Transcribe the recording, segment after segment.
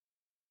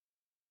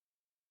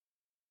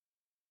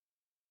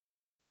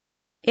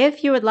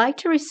If you would like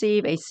to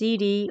receive a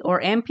CD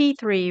or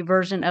MP3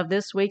 version of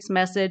this week's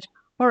message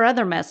or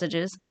other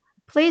messages,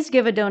 please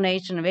give a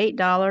donation of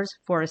 $8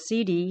 for a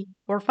CD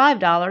or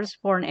 $5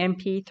 for an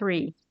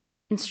MP3.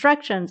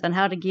 Instructions on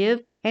how to give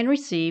and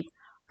receive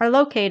are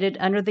located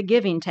under the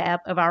Giving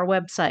tab of our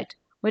website,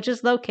 which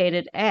is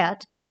located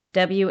at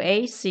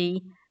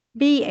wacba.org.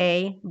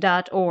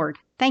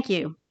 Thank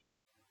you.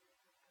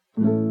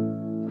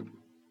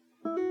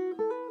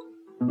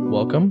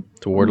 Welcome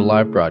to Word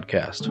Alive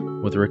Broadcast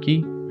with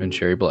Ricky and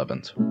Sherry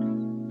Blevins.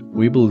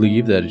 We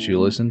believe that as you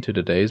listen to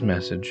today's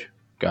message,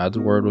 God's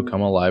Word will come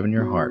alive in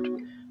your heart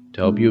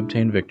to help you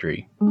obtain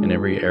victory in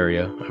every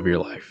area of your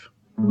life.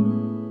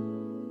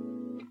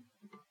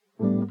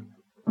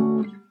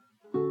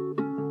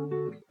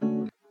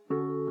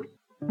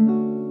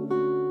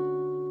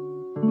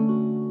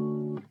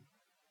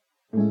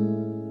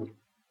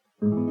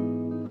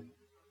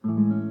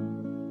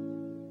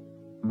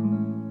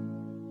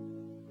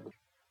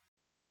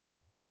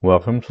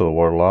 Welcome to the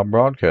Word Alive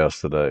broadcast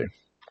today.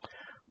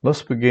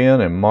 Let's begin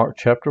in Mark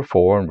chapter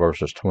 4 and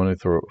verses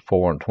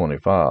 24 and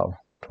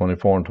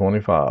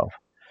 25.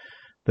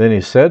 Then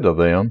he said to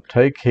them,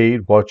 "Take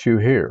heed what you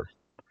hear.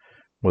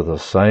 With the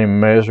same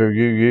measure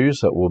you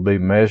use, it will be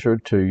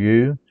measured to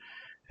you,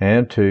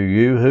 and to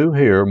you who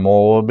hear,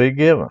 more will be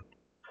given.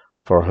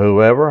 For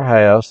whoever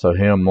has, to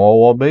him more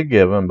will be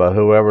given, but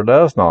whoever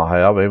does not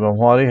have, even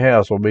what he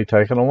has will be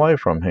taken away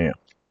from him."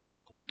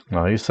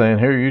 Now he's saying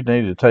here you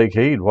need to take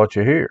heed what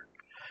you hear.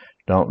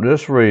 Don't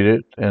just read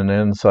it and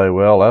then say,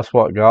 well, that's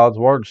what God's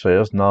Word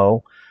says.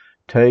 No,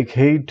 take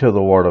heed to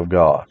the Word of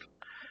God.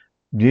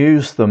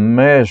 Use the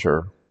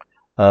measure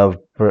of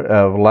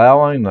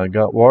allowing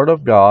the Word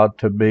of God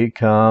to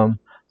become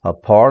a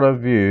part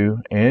of you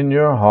in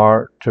your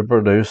heart to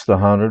produce the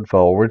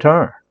 100-fold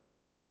return.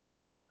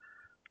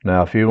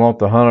 Now, if you want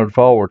the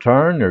 100-fold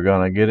return, you're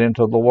going to get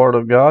into the Word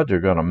of God. You're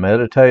going to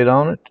meditate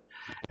on it.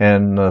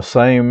 And the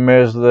same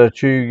measure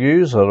that you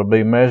use, it'll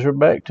be measured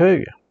back to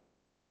you.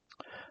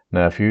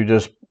 Now, if you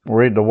just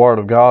read the Word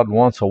of God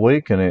once a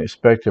week and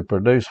expect it to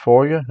produce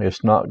for you,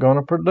 it's not going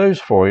to produce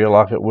for you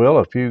like it will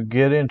if you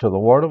get into the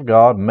Word of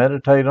God,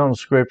 meditate on the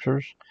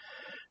Scriptures.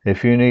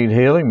 If you need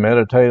healing,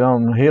 meditate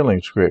on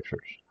healing Scriptures.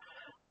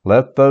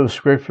 Let those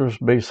Scriptures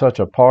be such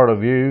a part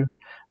of you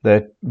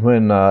that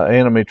when the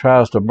enemy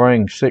tries to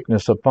bring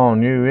sickness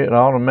upon you, it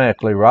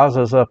automatically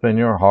rises up in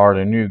your heart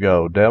and you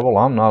go, "Devil,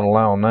 I'm not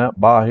allowing that.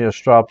 By his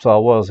stripes I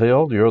was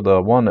healed. You're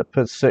the one that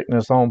puts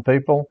sickness on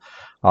people.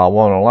 I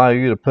won't allow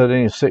you to put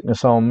any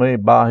sickness on me.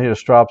 By his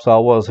stripes I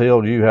was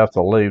healed. You have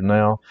to leave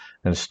now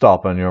and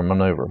stop in your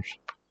maneuvers."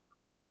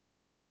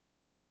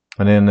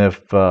 And then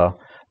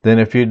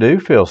if you do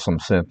feel some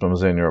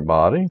symptoms in your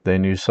body,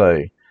 then you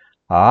say,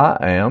 "I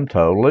am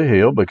totally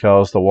healed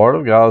because the Word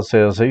of God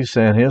says he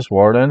sent his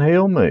Word and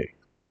healed me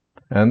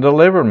and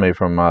delivered me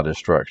from my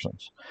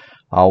destructions.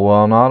 I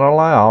will not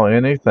allow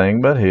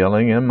anything but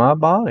healing in my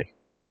body."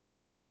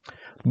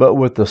 But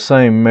with the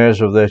same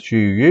measure that you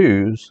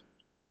use,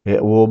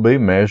 it will be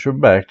measured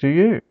back to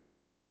you.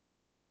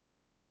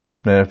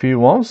 Now, if you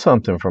want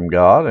something from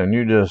God and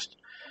you just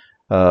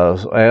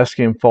ask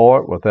him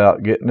for it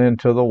without getting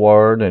into the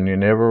Word, and you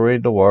never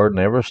read the Word,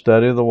 never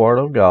study the Word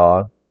of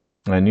God,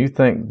 and you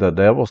think the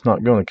devil's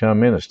not going to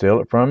come in and steal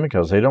it from you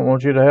because he don't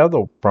want you to have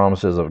the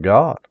promises of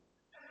God.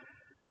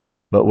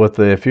 But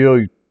if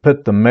you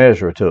put the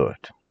measure to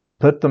it,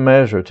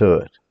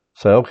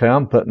 say, okay,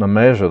 I'm putting a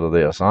measure to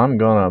this. I'm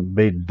going to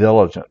be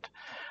diligent.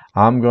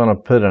 I'm going to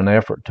put an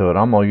effort to it.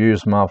 I'm going to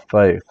use my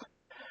faith.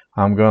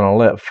 I'm going to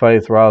let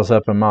faith rise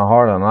up in my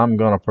heart, and I'm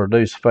going to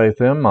produce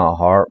faith in my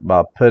heart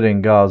by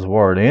putting God's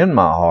Word in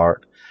my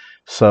heart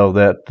so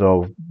that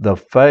the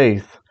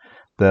faith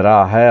that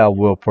I have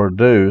will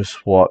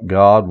produce what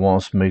God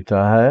wants me to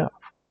have.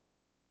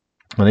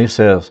 And he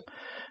says,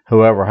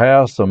 whoever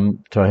has, to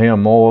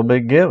him more will be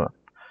given.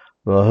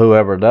 But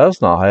whoever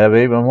does not have,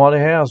 even what he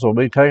has will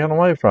be taken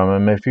away from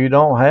him. If you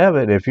don't have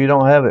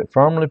it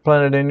firmly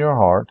planted in your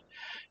heart,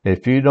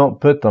 if you don't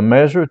put the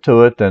measure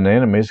to it, then the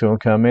enemy's going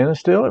to come in and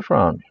steal it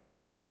from you.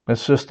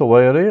 That's just the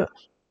way it is.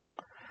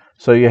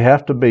 So you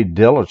have to be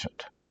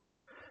diligent.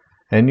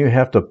 And you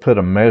have to put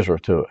a measure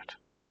to it.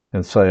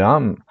 And say,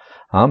 I'm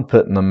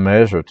putting a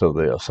measure to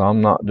this.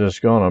 I'm not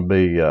just going to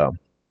be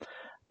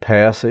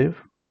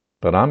passive,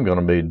 but I'm going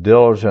to be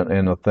diligent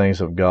in the things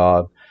of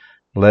God,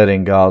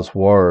 letting God's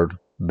Word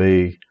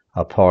be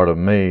a part of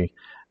me,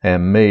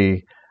 and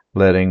me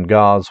letting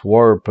God's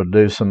Word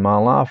produce in my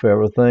life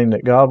everything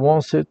that God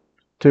wants it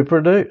to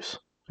produce.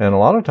 And a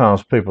lot of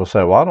times people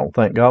say, well, I don't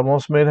think God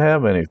wants me to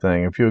have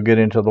anything. If you get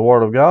into the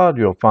Word of God,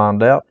 you'll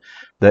find out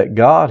that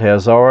God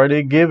has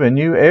already given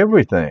you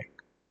everything.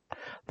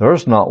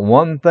 There's not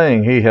one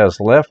thing he has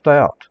left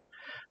out.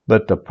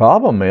 But the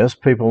problem is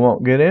people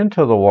won't get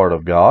into the Word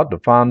of God to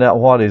find out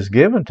what he's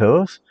given to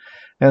us,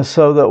 and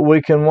so that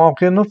we can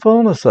walk in the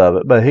fullness of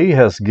it. But he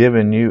has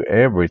given you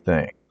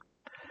everything.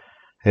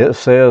 It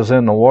says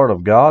in the Word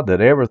of God that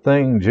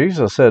everything,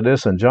 Jesus said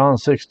this in John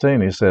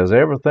 16, he says,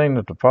 everything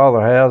that the Father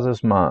has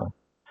is mine.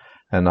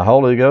 and the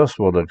Holy Ghost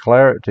will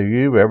declare it to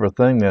you,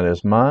 everything that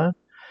is mine,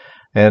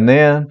 and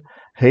then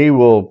He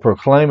will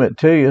proclaim it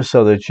to you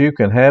so that you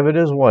can have it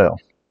as well.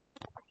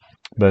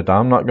 But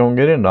I'm not going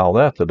to get into all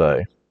that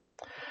today.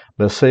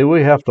 But see,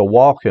 we have to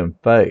walk in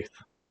faith,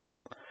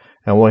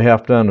 and we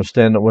have to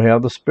understand that we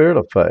have the spirit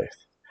of faith.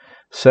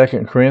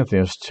 2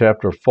 Corinthians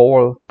chapter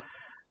 4,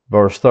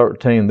 verse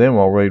 13, then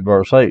we'll read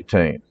verse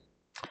 18.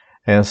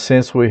 And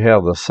since we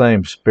have the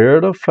same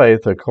spirit of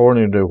faith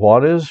according to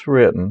what is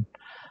written,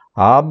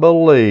 I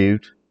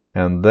believed,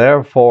 and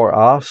therefore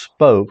I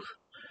spoke,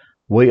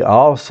 we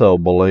also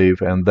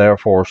believe, and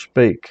therefore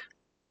speak.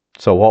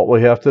 So what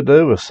we have to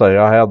do is say,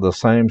 I have the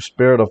same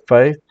spirit of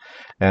faith,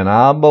 and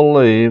I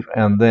believe,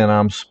 and then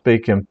I'm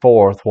speaking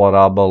forth what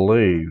I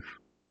believe.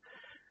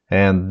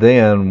 And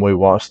then we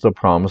watch the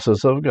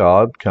promises of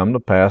God come to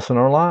pass in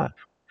our life.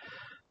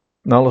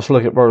 Now let's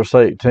look at verse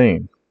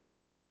 18.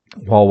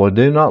 While we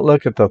do not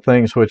look at the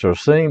things which are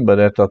seen, but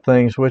at the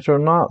things which are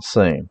not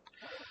seen.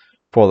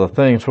 For the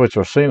things which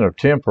are seen are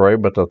temporary,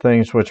 but the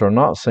things which are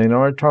not seen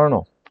are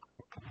eternal.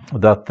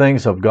 The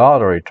things of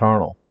God are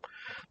eternal.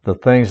 The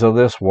things of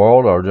this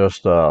world are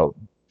just,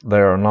 they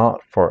are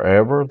not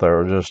forever.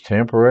 They're just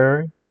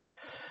temporary.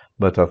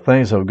 But the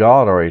things of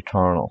God are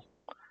eternal.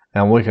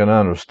 And we can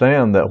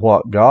understand that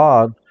what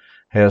God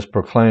has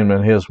proclaimed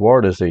in His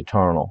Word is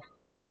eternal.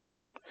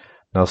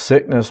 Now,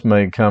 sickness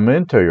may come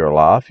into your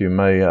life.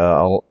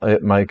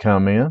 It may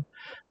come in,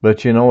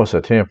 but you know it's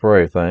a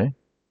temporary thing.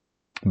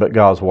 But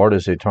God's Word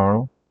is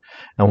eternal.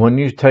 And when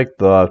you take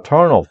the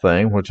eternal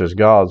thing, which is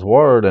God's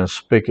Word, and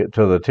speak it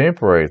to the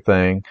temporary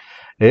thing,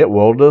 it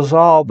will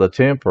dissolve the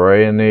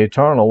temporary, and the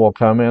eternal will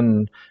come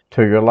into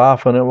your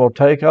life, and it will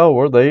take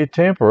over the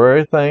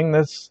temporary thing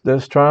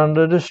that's trying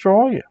to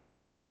destroy you.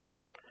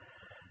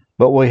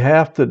 But we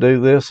have to do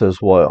this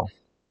as well.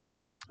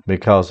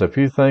 Because if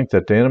you think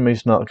that the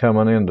enemy's not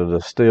coming in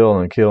to steal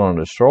and kill and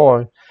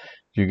destroy,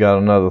 you got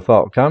another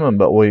thought coming.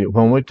 But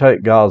when we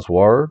take God's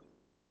Word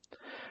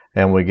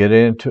and we get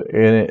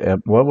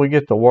we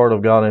get the Word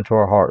of God into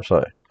our heart,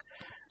 say.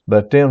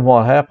 But then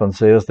what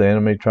happens is the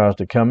enemy tries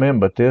to come in.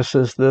 But this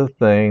is the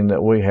thing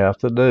that we have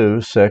to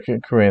do. 2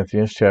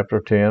 Corinthians chapter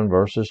 10,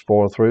 verses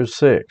 4 through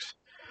 6.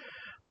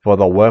 For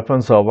the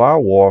weapons of our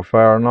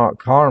warfare are not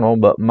carnal,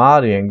 but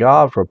mighty in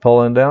God for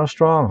pulling down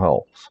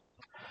strongholds.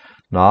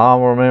 Now,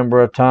 I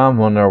remember a time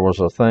when there was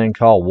a thing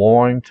called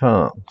warring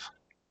tongues.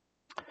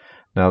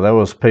 Now, there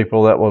was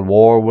people that would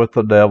war with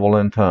the devil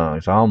in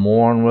tongues. I'm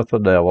warring with the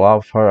devil.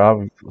 I've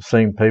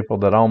seen people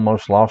that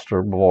almost lost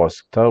their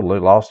voice, totally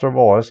lost their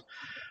voice,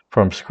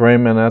 from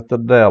screaming at the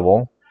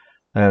devil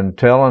and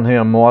telling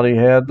him what he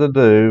had to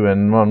do,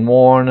 and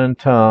warring in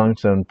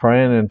tongues and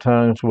praying in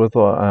tongues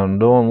and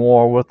doing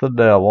war with the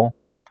devil.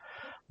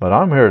 But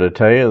I'm here to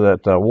tell you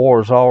that the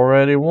war's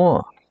already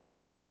won.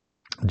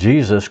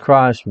 Jesus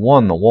Christ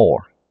won the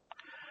war.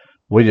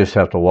 We just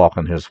have to walk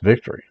in His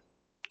victory.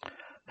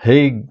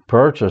 He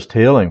purchased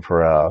healing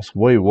for us.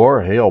 We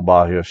were healed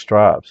by His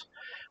stripes.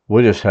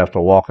 We just have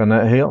to walk in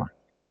that healing.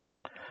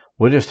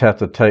 We just have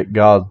to take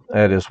God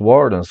at His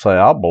word and say,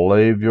 I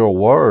believe your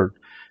word,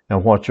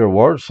 and what your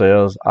word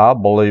says, I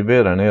believe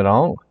it and it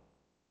only.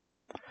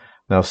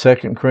 Now 2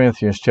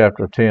 Corinthians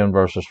chapter 10,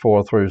 verses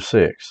 4 through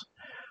 6.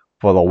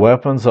 For the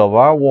weapons of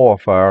our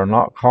warfare are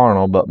not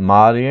carnal, but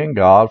mighty in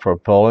God for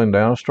pulling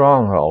down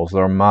strongholds.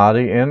 They're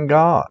mighty in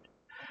God.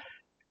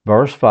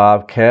 Verse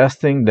 5,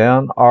 casting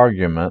down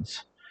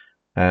arguments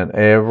and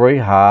every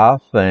high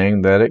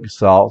thing that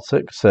exalts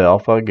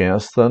itself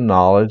against the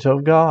knowledge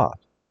of God,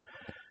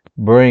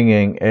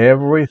 bringing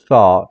every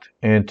thought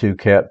into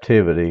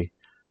captivity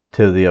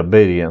to the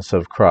obedience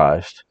of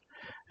Christ,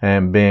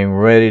 and being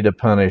ready to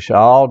punish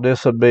all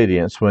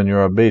disobedience when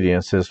your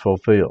obedience is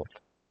fulfilled.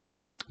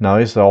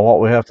 Now, so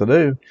what we have to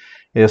do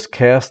is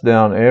cast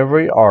down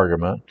every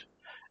argument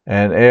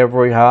and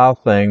every high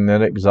thing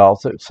that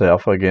exalts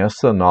itself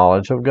against the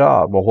knowledge of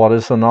God. Well, what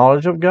is the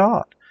knowledge of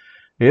God?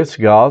 It's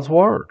God's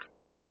Word.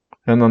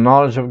 And the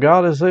knowledge of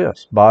God is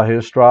this: by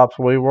His stripes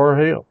we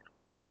were healed.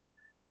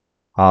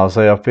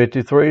 Isaiah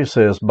 53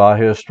 says, by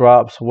His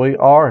stripes we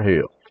are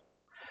healed.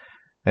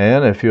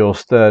 And if you'll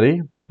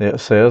study, it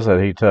says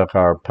that He took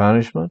our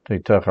punishment, He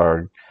took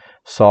our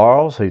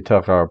sorrows, He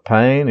took our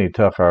pain, He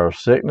took our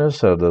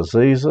sickness, our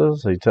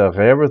diseases, He took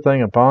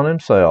everything upon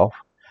Himself.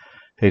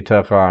 He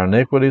took our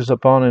iniquities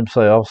upon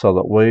Himself so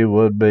that we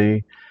would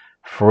be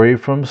free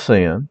from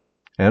sin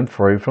and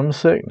free from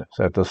sickness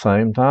at the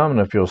same time. And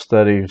if you'll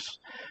study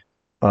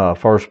 1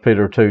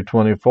 Peter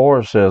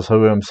 2:24, it says,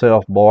 who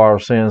Himself bore our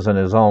sins in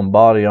His own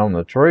body on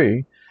the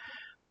tree,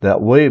 that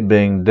we,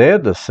 being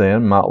dead to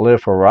sin, might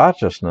live for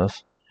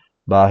righteousness.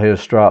 By His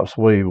stripes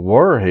we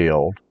were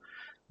healed.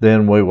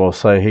 Then we will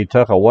say, He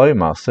took away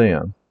my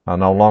sin. I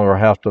no longer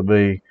have to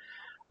be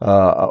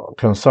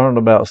concerned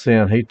about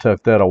sin. He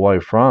took that away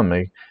from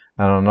me.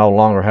 And I no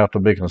longer have to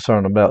be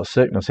concerned about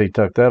sickness. He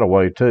took that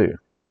away too.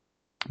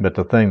 But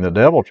the thing the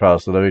devil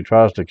tries to do, he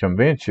tries to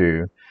convince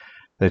you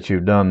that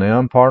you've done the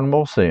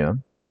unpardonable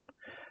sin.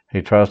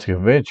 He tries to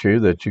convince you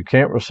that you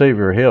can't receive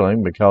your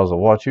healing because of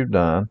what you've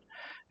done.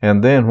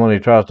 And then when he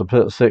tries to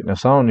put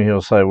sickness on you,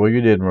 he'll say, well,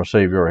 you didn't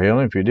receive your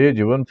healing. If you did,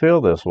 you wouldn't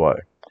feel this way.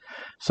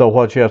 So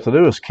what you have to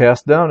do is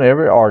cast down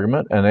every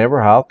argument and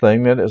every high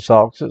thing that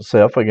exalts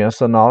itself against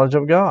the knowledge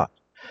of God.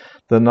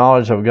 The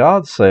knowledge of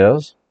God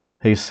says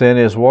he sent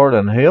his word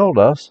and healed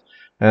us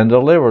and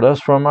delivered us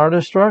from our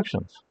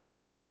destructions.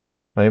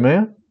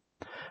 Amen?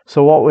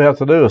 So what we have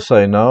to do is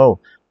say,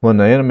 no, when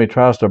the enemy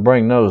tries to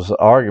bring those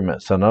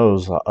arguments and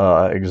those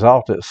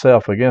exalt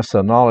itself against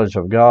the knowledge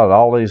of God,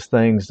 all these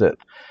things that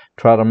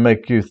try to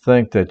make you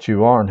think that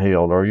you aren't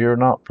healed or you're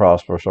not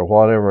prosperous or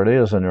whatever it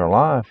is in your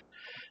life,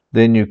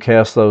 then you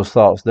cast those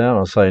thoughts down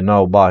and say,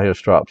 no, by his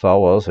stripes I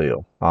was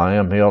healed. I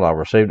am healed. I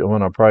received it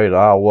when I prayed.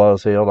 I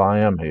was healed. I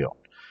am healed.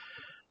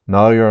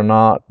 No, you're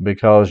not,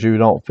 because you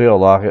don't feel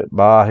like it.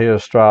 By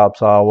his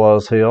stripes I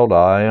was healed.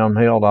 I am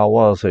healed. I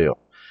was healed.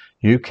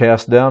 You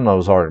cast down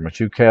those arguments.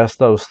 You cast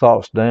those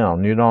thoughts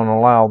down. You don't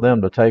allow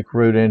them to take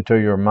root into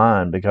your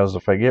mind, because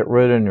if they get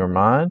root in your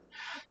mind,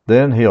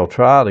 then he'll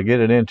try to get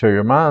it into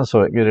your mind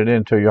so it get it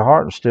into your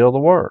heart and steal the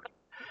word,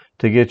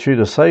 to get you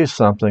to say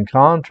something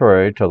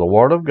contrary to the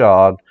word of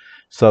God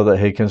so that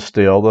he can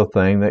steal the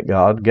thing that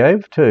God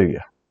gave to you.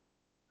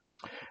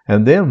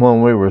 And then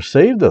when we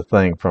receive the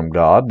thing from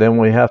God, then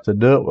we have to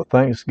do it with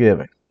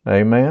thanksgiving.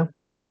 Amen?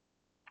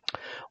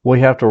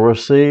 We have to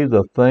receive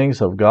the things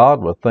of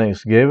God with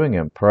thanksgiving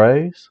and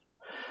praise.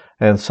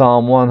 And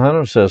Psalm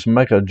 100 says,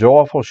 make a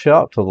joyful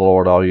shout to the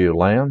Lord, all you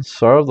lands.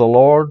 Serve the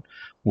Lord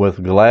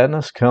with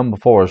gladness. Come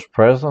before his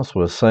presence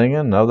with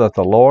singing. Know that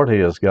the Lord, he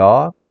is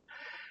God.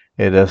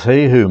 It is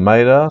he who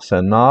made us,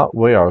 and not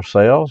we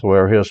ourselves. We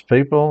are his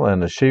people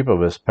and the sheep of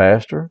his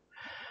pasture.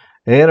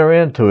 Enter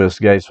into his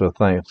gates with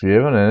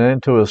thanksgiving and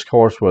into his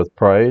courts with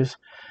praise.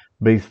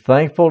 Be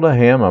thankful to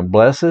him and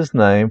bless his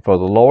name, for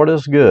the Lord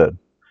is good.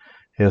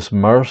 His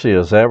mercy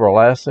is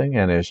everlasting,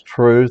 and his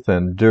truth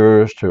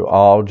endures to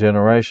all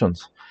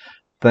generations.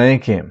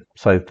 Thank him.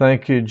 Say,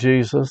 thank you,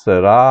 Jesus,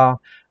 that I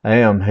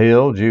am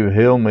healed. You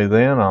healed me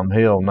then. I'm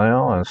healed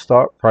now. And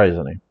start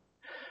praising him.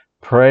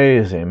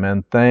 Praise him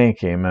and thank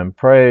him and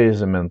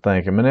praise him and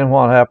thank him. And then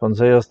what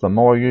happens is, the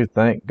more you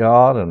thank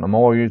God and the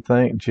more you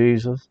thank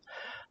Jesus,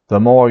 the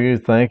more you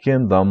thank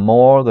him, the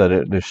more that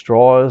it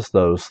destroys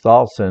those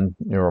thoughts in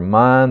your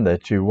mind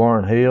that you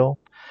weren't healed.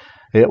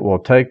 It will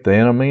take the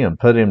enemy and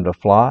put him to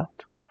flight.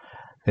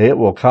 It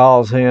will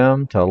cause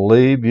him to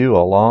leave you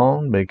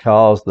alone,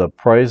 because the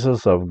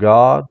praises of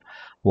God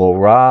will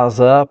rise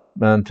up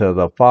unto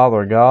the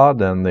Father God,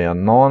 and the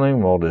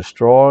anointing will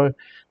destroy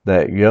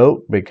that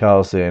yoke,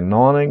 because the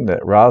anointing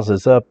that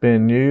rises up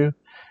in you,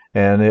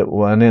 and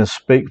then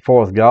speak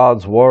forth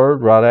God's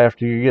word right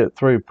after you get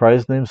through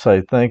praising him.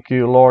 Say, thank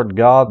you, Lord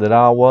God, that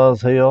I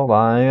was healed.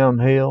 I am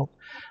healed.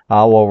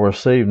 I will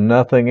receive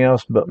nothing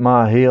else but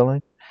my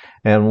healing.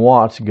 And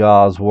watch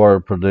God's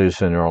word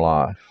produce in your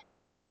life.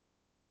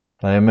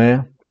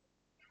 Amen.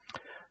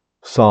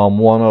 Psalm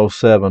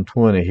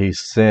 107:20, he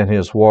sent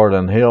his word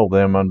and healed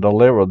them and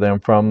delivered them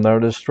from their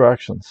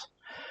destructions.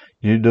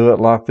 You do it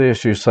like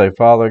this. You say,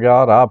 Father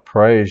God, I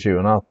praise you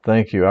and I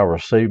thank you. I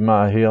receive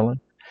my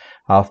healing.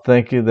 I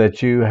thank you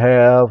that you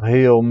have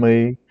healed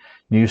me.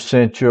 You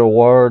sent your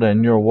word,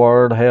 and your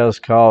word has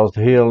caused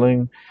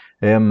healing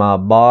in my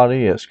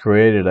body. It's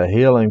created a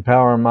healing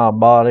power in my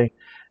body,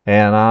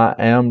 and I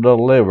am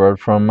delivered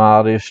from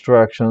my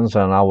destructions,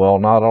 and I will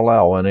not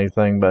allow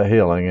anything but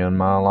healing in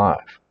my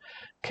life.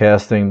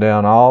 Casting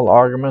down all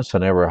arguments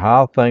and every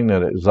high thing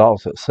that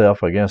exalts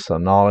itself against the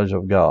knowledge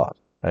of God.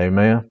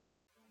 Amen.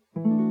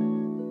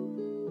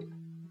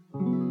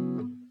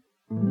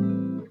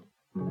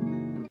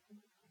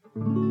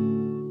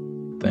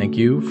 Thank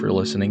you for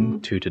listening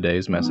to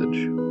today's message.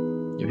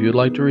 If you would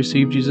like to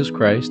receive Jesus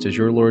Christ as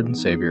your Lord and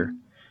Savior,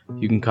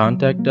 you can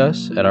contact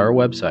us at our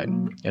website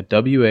at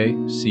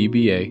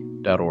wacba.org.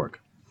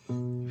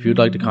 If you would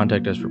like to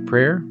contact us for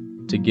prayer,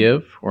 to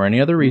give, or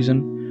any other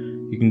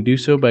reason, you can do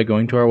so by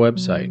going to our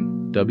website,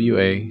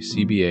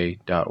 wacba.org,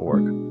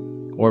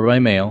 or by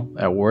mail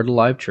at Word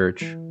Alive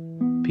Church,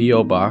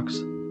 P.O. Box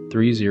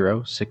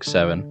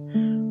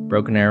 3067,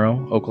 Broken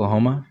Arrow,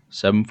 Oklahoma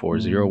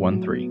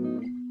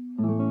 74013.